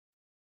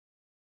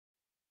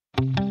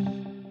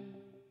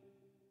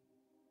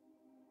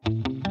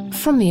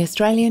From The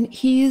Australian,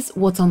 here's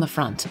what's on the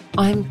front.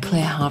 I'm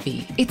Claire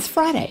Harvey. It's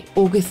Friday,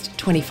 August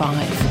 25.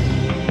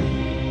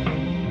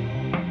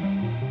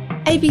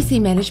 ABC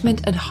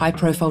management and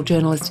high-profile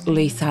journalist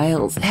Lee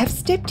Sales have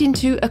stepped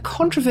into a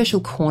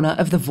controversial corner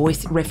of the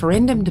Voice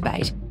referendum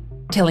debate,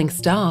 telling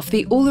staff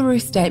the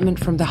Uluru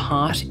Statement from the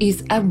Heart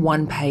is a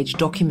one-page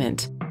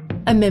document.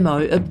 A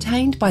memo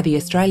obtained by The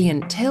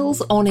Australian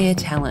tells on-air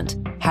talent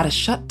how to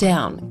shut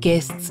down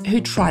guests who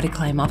try to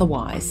claim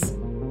otherwise.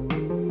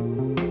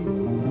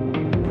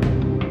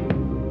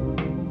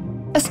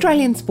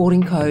 Australian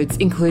sporting codes,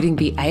 including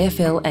the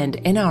AFL and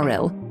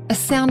NRL, are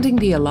sounding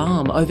the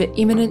alarm over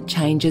imminent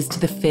changes to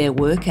the Fair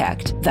Work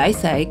Act they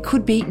say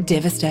could be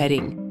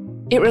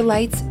devastating. It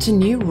relates to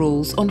new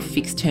rules on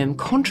fixed-term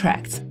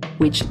contracts,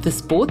 which the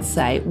sports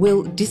say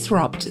will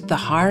disrupt the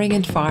hiring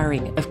and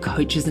firing of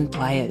coaches and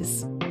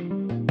players.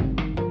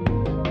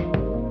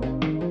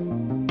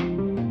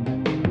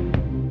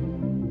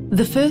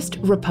 The first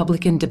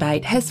Republican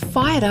debate has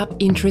fired up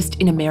interest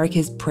in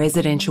America's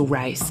presidential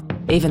race,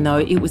 even though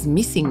it was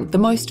missing the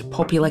most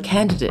popular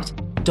candidate,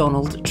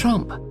 Donald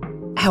Trump.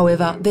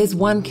 However, there's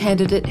one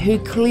candidate who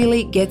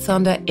clearly gets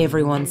under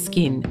everyone's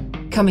skin.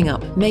 Coming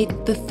up, meet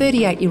the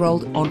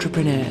 38-year-old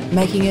entrepreneur,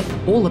 making it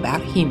all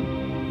about him.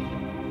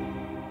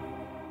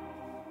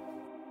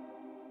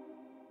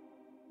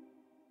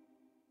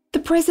 The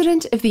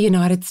President of the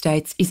United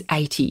States is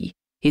 80.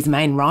 His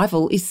main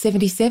rival is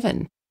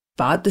 77.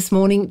 But this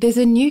morning, there's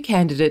a new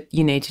candidate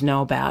you need to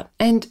know about,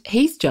 and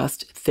he's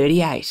just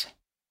 38.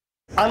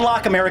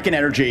 Unlock American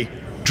energy.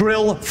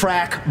 Drill,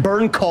 frack,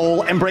 burn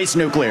coal, embrace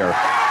nuclear.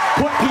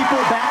 Put people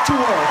back to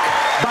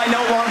work by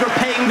no longer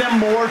paying them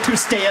more to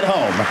stay at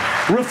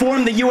home.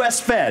 Reform the U.S.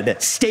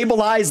 Fed,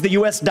 stabilize the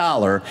U.S.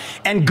 dollar,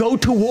 and go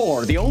to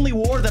war, the only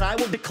war that I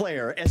will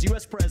declare as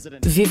U.S.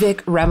 President.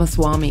 Vivek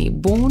Ramaswamy,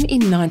 born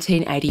in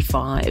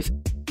 1985,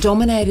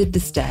 dominated the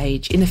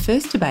stage in the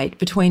first debate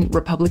between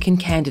Republican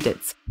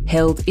candidates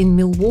held in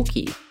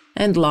Milwaukee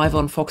and live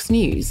on Fox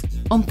News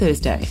on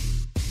Thursday.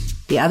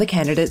 The other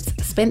candidates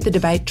spent the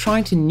debate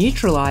trying to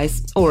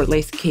neutralise, or at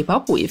least keep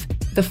up with,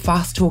 the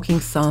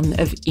fast-talking son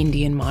of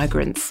Indian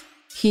migrants.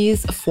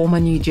 Here's former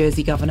New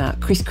Jersey Governor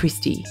Chris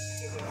Christie.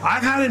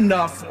 I've had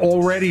enough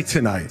already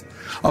tonight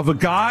of a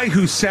guy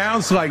who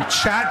sounds like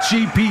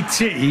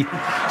ChatGPT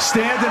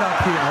standing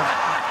up here.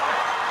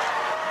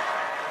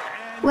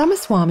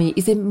 Ramaswamy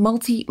is a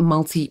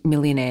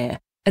multi-millionaire,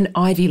 an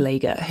Ivy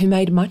Leaguer who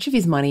made much of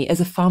his money as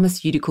a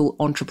pharmaceutical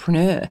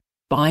entrepreneur,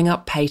 buying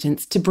up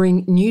patents to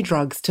bring new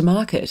drugs to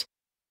market.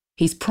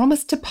 He's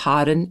promised to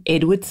pardon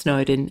Edward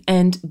Snowden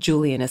and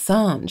Julian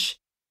Assange.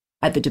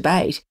 At the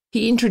debate,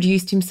 he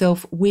introduced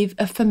himself with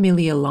a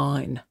familiar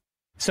line.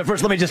 So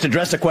first, let me just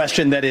address a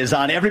question that is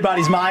on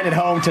everybody's mind at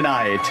home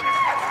tonight.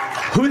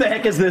 Who the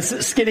heck is this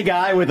skinny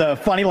guy with a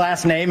funny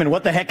last name, and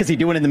what the heck is he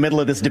doing in the middle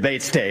of this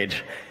debate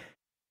stage?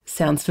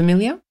 Sounds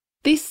familiar?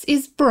 This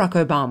is Barack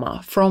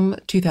Obama from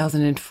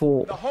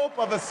 2004. The hope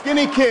of a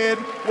skinny kid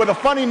with a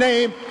funny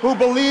name who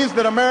believes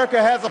that America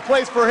has a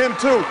place for him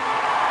too.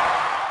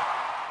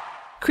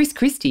 Chris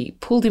Christie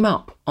pulled him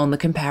up on the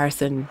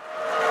comparison.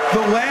 The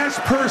last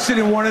person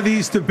in one of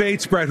these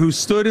debates, Brett, who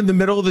stood in the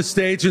middle of the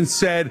stage and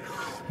said,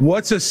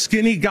 "What's a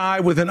skinny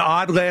guy with an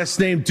odd last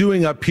name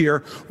doing up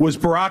here?" was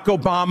Barack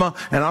Obama,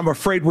 and I'm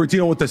afraid we're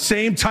dealing with the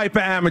same type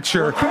of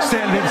amateur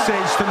standing on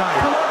stage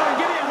tonight.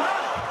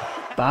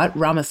 But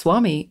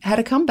Ramaswamy had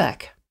a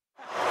comeback.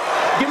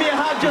 Give me a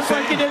hug just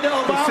like you did to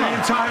Obama. The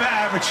same time of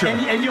amateur.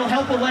 And you'll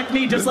help elect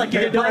me just like you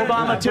did to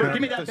Obama, too.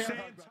 Give me that.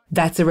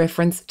 That's a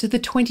reference to the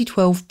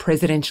 2012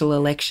 presidential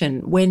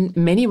election, when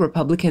many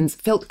Republicans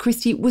felt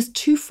Christie was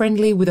too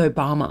friendly with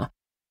Obama.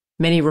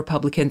 Many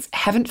Republicans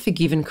haven't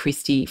forgiven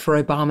Christie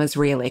for Obama's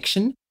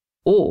re-election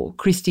or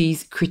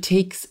Christie's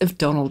critiques of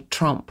Donald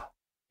Trump.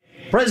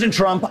 President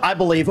Trump, I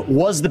believe,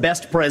 was the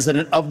best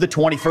president of the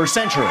 21st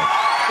century.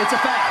 It's a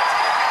fact.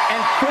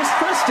 And Chris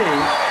Christie,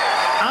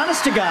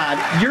 honest to God,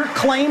 your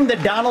claim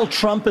that Donald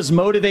Trump is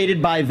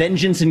motivated by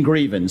vengeance and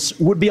grievance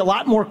would be a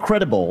lot more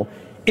credible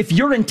if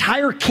your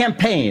entire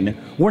campaign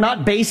were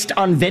not based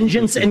on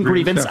vengeance and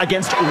grievance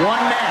against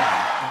one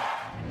man.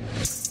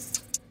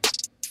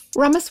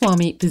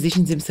 Ramaswamy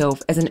positions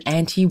himself as an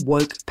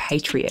anti-woke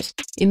patriot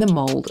in the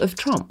mould of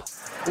Trump.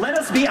 Let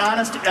us be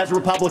honest as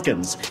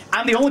Republicans.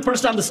 I'm the only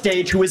person on the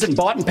stage who isn't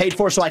bought and paid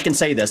for, so I can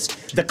say this.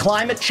 The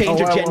climate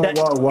change agenda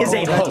is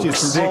a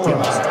hoax.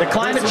 The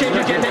climate change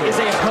agenda is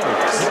a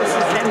hoax.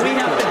 And we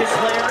have to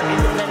declare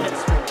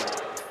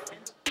independence.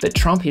 But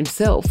Trump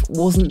himself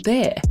wasn't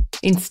there,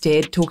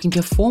 instead talking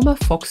to former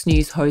Fox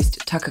News host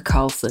Tucker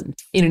Carlson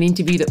in an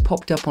interview that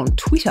popped up on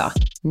Twitter,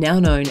 now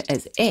known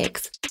as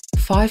X,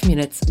 5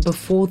 minutes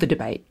before the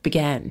debate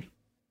began.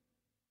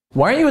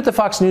 Why are you at the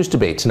Fox News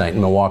debate tonight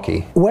in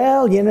Milwaukee?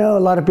 Well, you know, a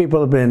lot of people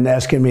have been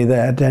asking me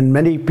that, and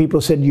many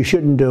people said you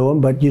shouldn't do them,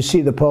 but you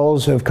see the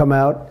polls have come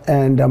out,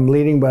 and I'm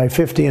leading by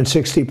 50 and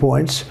 60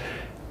 points.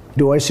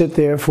 Do I sit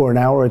there for an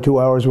hour or 2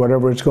 hours,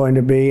 whatever it's going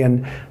to be,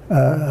 and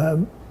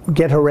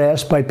get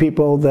harassed by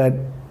people that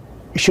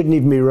shouldn't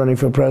even be running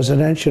for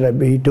president? Should I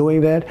be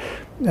doing that?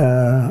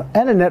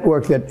 and a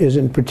network that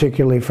isn't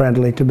particularly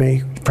friendly to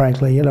me,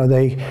 frankly. You know,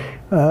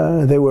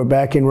 they were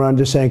backing Ron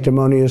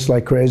DeSanctimonious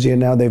like crazy, and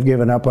now they've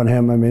given up on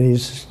him. I mean,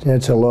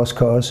 it's a lost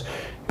cause.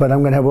 But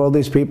I'm going to have all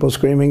these people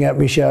screaming at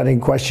me, shouting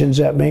questions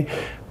at me,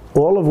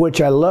 all of which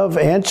I love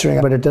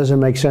answering, but it doesn't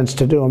make sense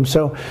to do them.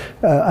 So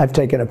I've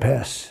taken a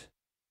pass.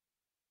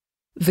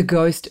 The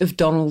ghost of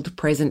Donald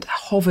present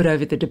hovered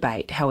over the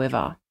debate,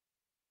 however.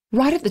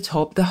 Right at the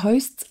top, the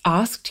hosts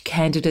asked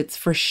candidates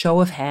for a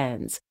show of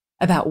hands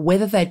about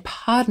whether they'd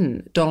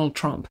pardon Donald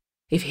Trump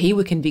if he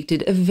were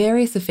convicted of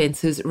various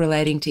offences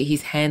relating to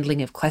his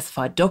handling of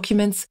classified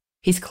documents,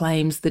 his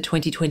claims the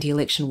 2020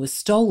 election was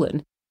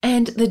stolen,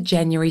 and the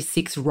January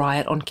 6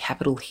 riot on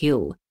Capitol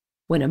Hill,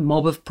 when a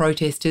mob of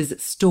protesters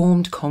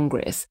stormed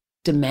Congress,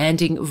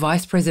 demanding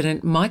Vice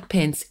President Mike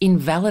Pence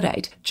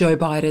invalidate Joe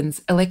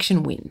Biden's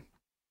election win.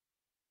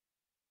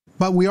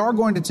 But we are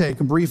going to take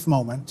a brief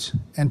moment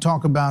and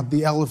talk about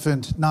the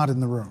elephant not in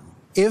the room.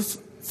 If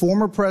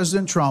former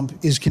President Trump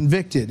is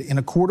convicted in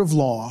a court of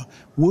law,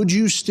 would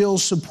you still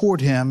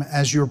support him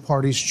as your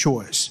party's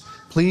choice?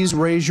 Please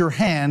raise your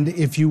hand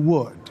if you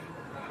would.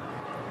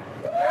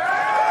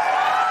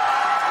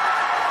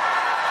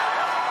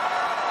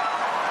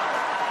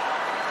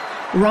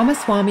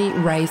 Ramaswamy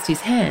raised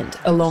his hand,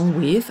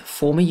 along with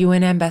former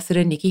UN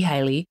Ambassador Nikki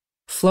Haley,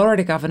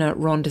 Florida Governor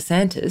Ron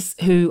DeSantis,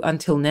 who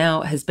until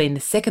now has been the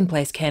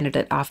second-place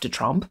candidate after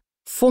Trump,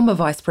 former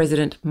Vice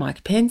President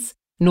Mike Pence,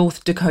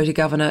 North Dakota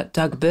Governor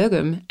Doug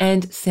Burgum,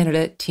 and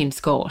Senator Tim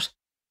Scott.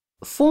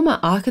 Former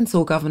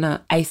Arkansas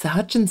Governor Asa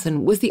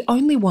Hutchinson was the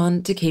only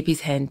one to keep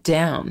his hand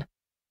down,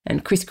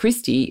 and Chris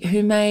Christie,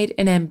 who made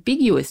an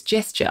ambiguous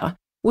gesture,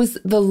 was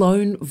the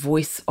lone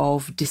voice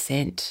of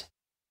dissent.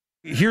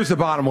 Here's the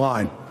bottom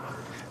line.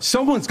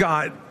 Someone's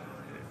got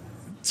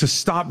to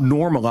stop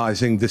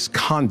normalizing this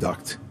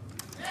conduct,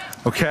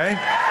 okay?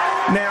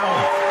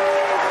 Now,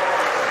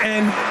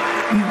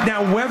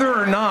 whether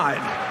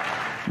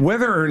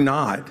or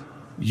not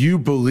you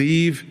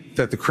believe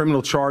that the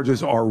criminal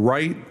charges are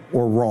right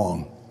or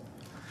wrong,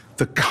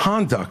 the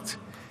conduct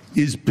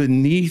is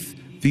beneath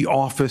the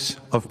office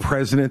of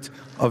President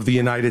of the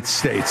United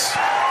States.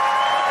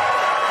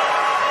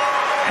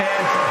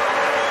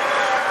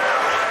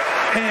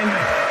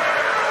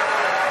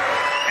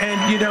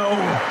 And you know,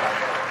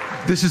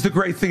 this is the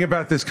great thing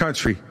about this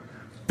country.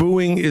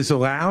 Booing is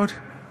allowed,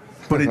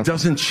 but it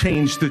doesn't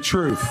change the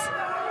truth.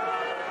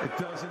 It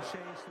doesn't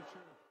change the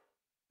truth.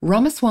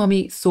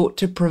 Ramaswamy sought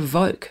to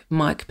provoke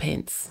Mike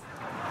Pence.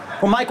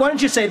 Well, Mike, why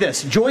don't you say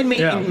this? Join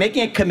me in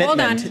making a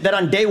commitment that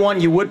on day one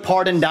you would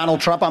pardon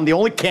Donald Trump. I'm the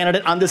only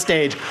candidate on the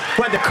stage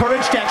who had the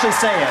courage to actually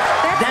say it.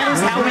 That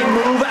is how we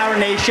move our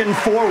nation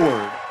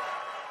forward.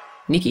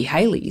 Nikki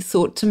Haley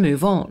sought to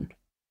move on.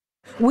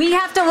 We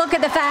have to look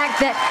at the fact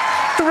that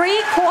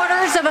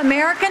 3/4 of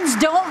Americans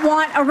don't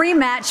want a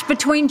rematch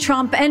between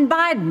Trump and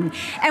Biden.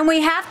 And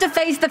we have to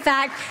face the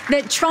fact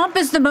that Trump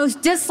is the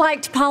most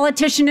disliked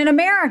politician in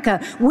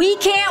America. We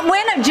can't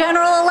win a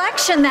general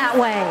election that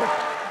way.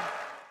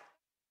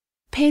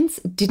 Pence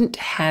didn't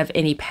have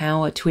any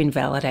power to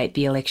invalidate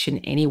the election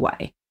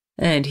anyway,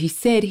 and he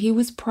said he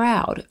was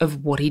proud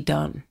of what he'd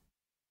done.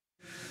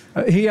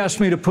 He asked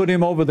me to put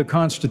him over the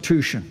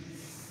Constitution.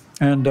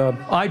 And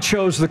I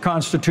chose the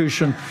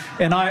Constitution,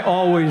 and I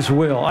always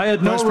will. I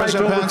had no right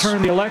to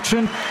overturn the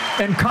election,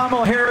 and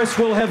Kamala Harris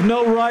will have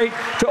no right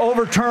to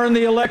overturn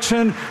the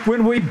election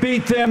when we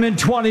beat them in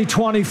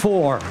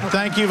 2024.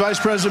 Thank you, Vice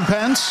President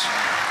Pence.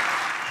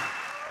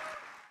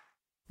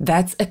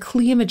 That's a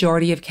clear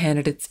majority of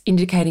candidates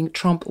indicating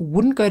Trump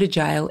wouldn't go to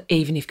jail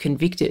even if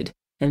convicted,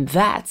 and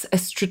that's a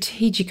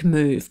strategic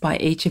move by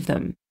each of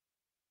them.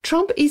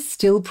 Trump is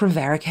still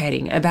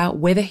prevaricating about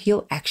whether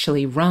he'll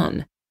actually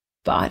run,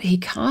 but he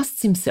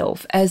casts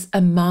himself as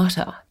a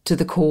martyr to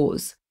the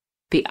cause.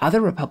 The other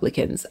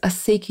Republicans are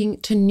seeking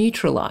to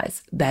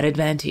neutralise that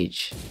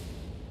advantage.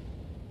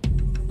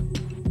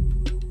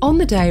 On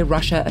the day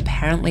Russia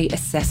apparently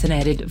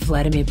assassinated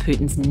Vladimir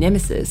Putin's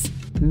nemesis,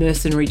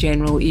 mercenary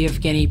general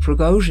Yevgeny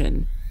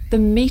Prigozhin, the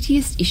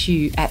meatiest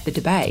issue at the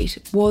debate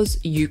was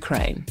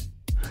Ukraine.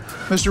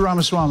 Mr.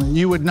 Ramaswamy,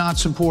 you would not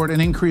support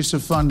an increase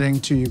of funding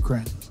to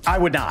Ukraine? I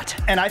would not.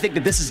 And I think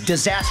that this is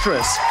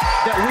disastrous,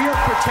 that we are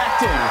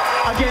protecting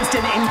against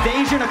an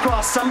invasion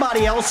across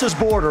somebody else's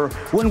border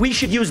when we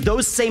should use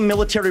those same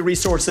military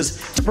resources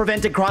to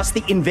prevent across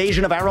the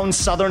invasion of our own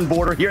southern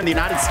border here in the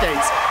United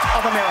States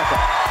of America.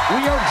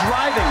 We are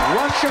driving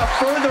Russia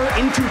further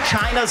into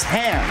China's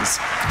hands.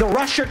 The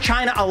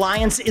Russia-China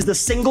alliance is the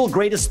single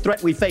greatest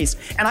threat we face.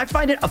 And I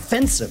find it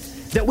offensive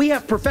that we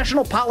have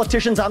professional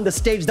politicians on the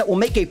stage that will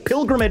make a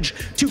pilgrimage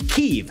to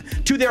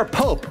Kyiv, to their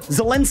Pope,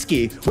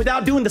 Zelensky,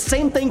 without doing the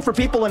same thing for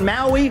people in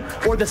Maui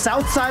or the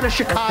south side of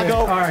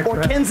Chicago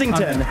or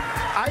Kensington.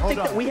 I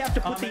think that we have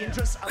to put the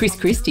interests of... Chris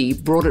Christie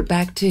brought it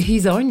back to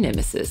his own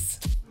nemesis.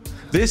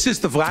 This is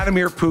the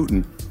Vladimir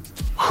Putin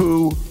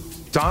who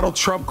Donald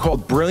Trump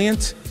called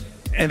brilliant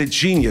and a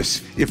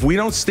genius. If we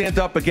don't stand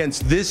up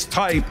against this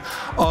type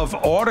of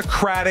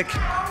autocratic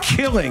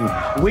killing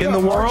in the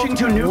world,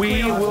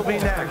 we will be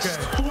next.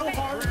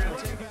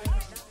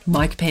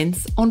 Mike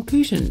Pence on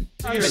Putin.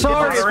 I'm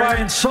sorry if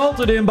I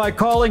insulted him by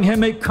calling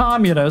him a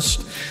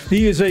communist.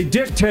 He is a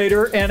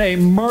dictator and a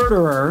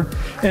murderer,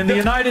 and the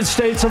United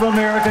States of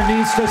America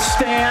needs to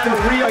stand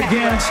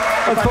against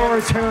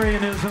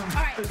authoritarianism.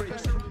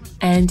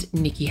 And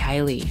Nikki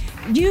Haley.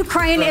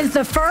 Ukraine is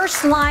the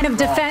first line of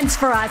defense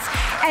for us.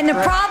 And the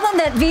problem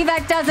that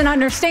Vivek doesn't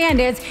understand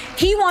is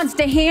he wants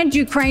to hand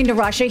Ukraine to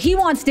Russia. He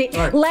wants to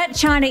let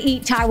China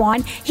eat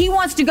Taiwan. He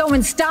wants to go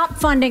and stop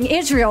funding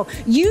Israel.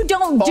 You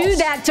don't do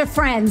that to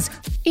friends.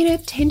 In a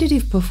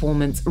tentative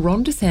performance,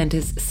 Ron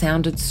DeSantis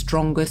sounded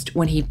strongest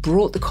when he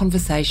brought the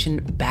conversation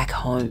back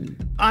home.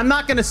 I'm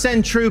not going to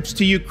send troops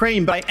to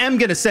Ukraine, but I am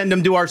going to send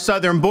them to our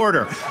southern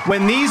border.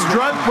 When these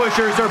drug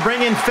pushers are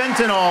bringing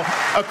fentanyl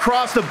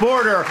across the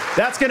border,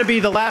 that's going to be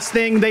the last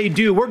thing they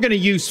do. We're going to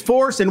use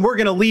force, and we're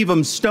going to leave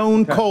them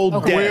stone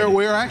cold dead.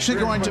 We're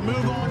actually going to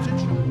move on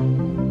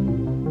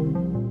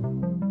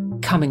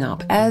to... Coming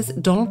up, as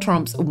Donald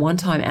Trump's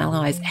one-time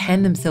allies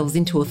hand themselves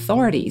into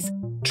authorities,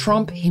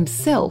 Trump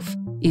himself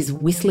is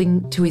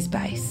whistling to his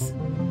base.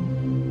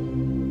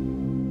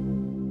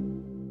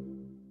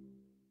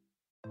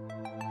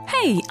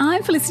 Hey,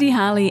 I'm Felicity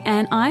Harley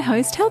and I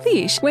host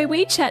Healthyish, where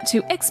we chat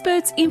to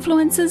experts,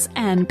 influencers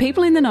and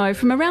people in the know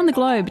from around the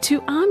globe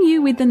to arm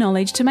you with the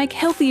knowledge to make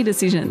healthier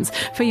decisions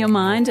for your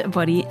mind,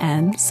 body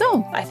and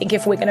soul. I think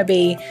if we're going to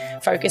be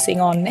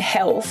focusing on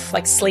health,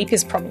 like sleep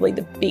is probably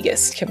the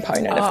biggest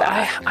component of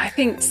that. I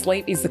think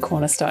sleep is the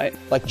cornerstone.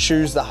 Like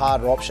choose the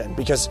harder option,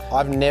 because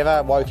I've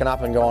never woken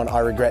up and gone, I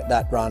regret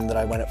that run that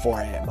I went at 4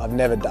 a.m. I've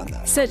never done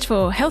that. Search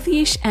for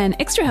Healthyish and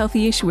Extra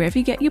Healthyish wherever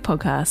you get your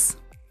podcasts.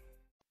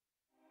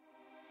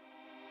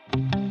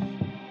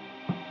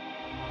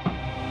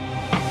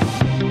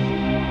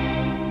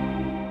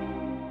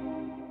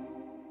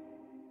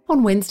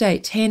 On Wednesday,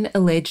 10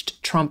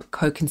 alleged Trump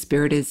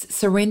co-conspirators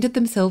surrendered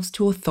themselves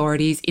to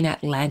authorities in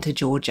Atlanta,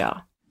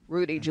 Georgia.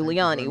 Rudy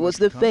Giuliani was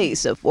the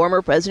face of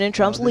former President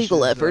Trump's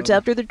legal efforts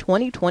after the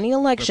 2020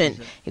 election.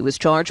 He was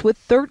charged with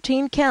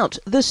 13 counts,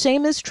 the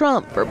same as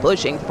Trump, for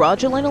pushing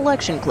fraudulent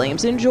election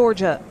claims in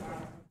Georgia.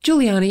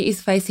 Giuliani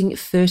is facing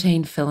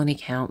 13 felony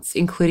counts,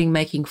 including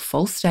making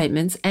false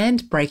statements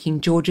and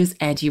breaking Georgia's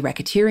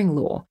anti-racketeering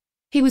law.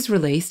 He was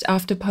released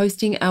after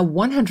posting a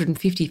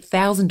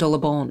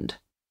 $150,000 bond.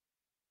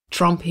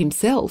 Trump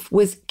himself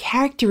was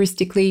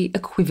characteristically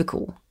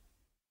equivocal.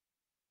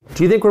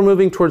 Do you think we're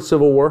moving towards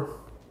civil war?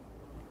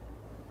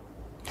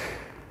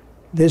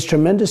 There's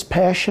tremendous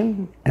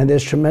passion and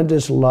there's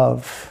tremendous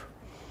love.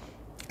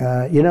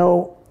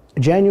 January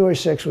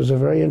 6th was a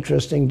very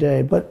interesting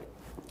day, but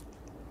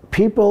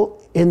people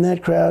in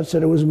that crowd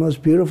said it was the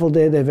most beautiful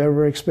day they've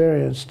ever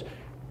experienced.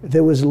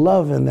 There was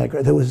love in that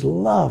crowd. There was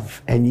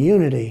love and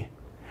unity.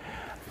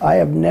 I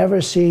have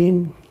never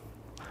seen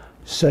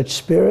such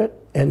spirit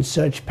and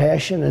such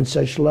passion and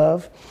such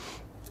love.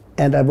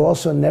 And I've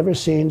also never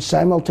seen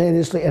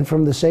simultaneously and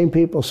from the same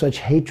people such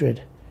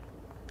hatred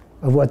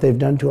of what they've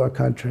done to our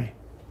country.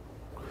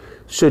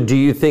 So do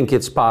you think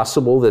it's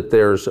possible that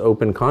there's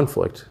open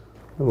conflict?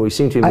 We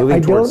seem to be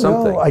moving towards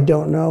something. I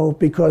don't know,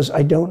 because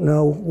I don't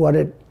know what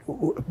it,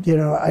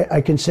 I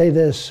can say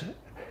this.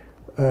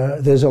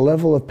 There's a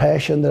level of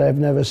passion that I've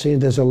never seen.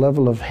 There's a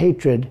level of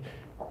hatred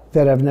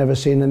that I've never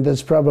seen, and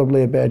that's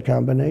probably a bad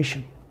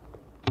combination.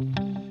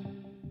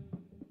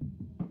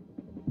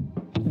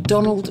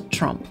 Donald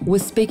Trump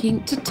was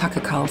speaking to Tucker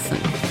Carlson.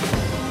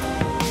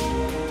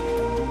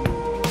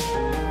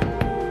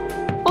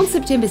 On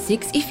September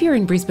 6, if you're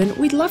in Brisbane,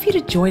 we'd love you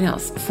to join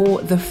us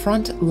for The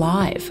Front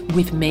Live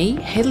with me,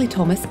 Hedley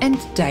Thomas and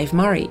Dave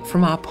Murray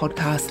from our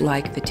podcasts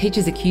like The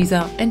Teacher's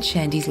Accuser and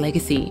Shandy's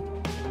Legacy.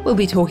 We'll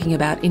be talking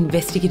about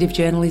investigative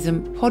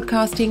journalism,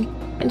 podcasting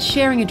and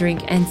sharing a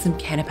drink and some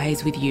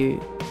canapes with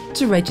you.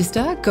 To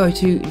register, go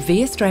to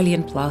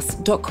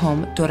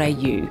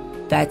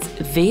theaustralianplus.com.au. That's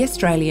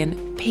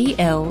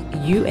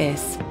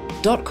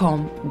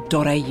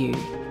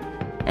theaustralianplus.com.au.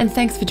 And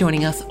thanks for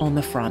joining us on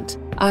The Front.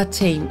 Our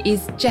team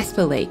is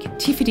Jasper Leake,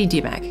 Tiffany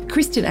Dimmack,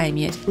 Kristen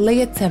Amiot,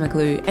 Leah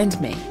Tsamaglu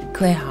and me,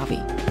 Claire Harvey.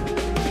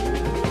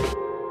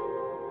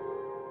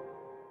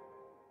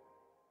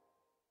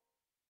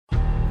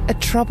 A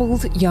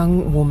troubled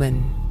young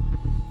woman.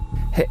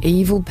 Her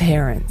evil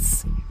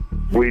parents.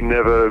 We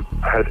never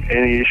had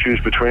any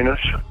issues between us.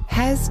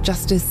 Has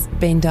justice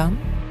been done?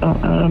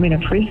 I'm in a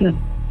prison.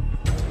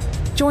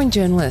 Join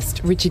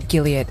journalist Richard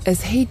Gilliatt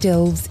as he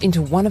delves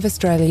into one of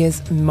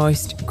Australia's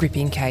most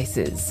gripping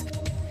cases.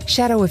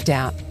 Shadow of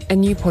Doubt, a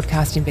new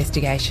podcast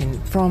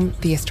investigation from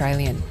The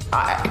Australian.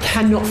 I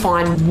cannot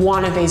find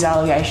one of these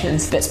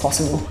allegations that's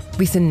possible.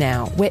 Listen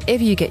now,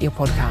 wherever you get your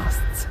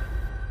podcasts.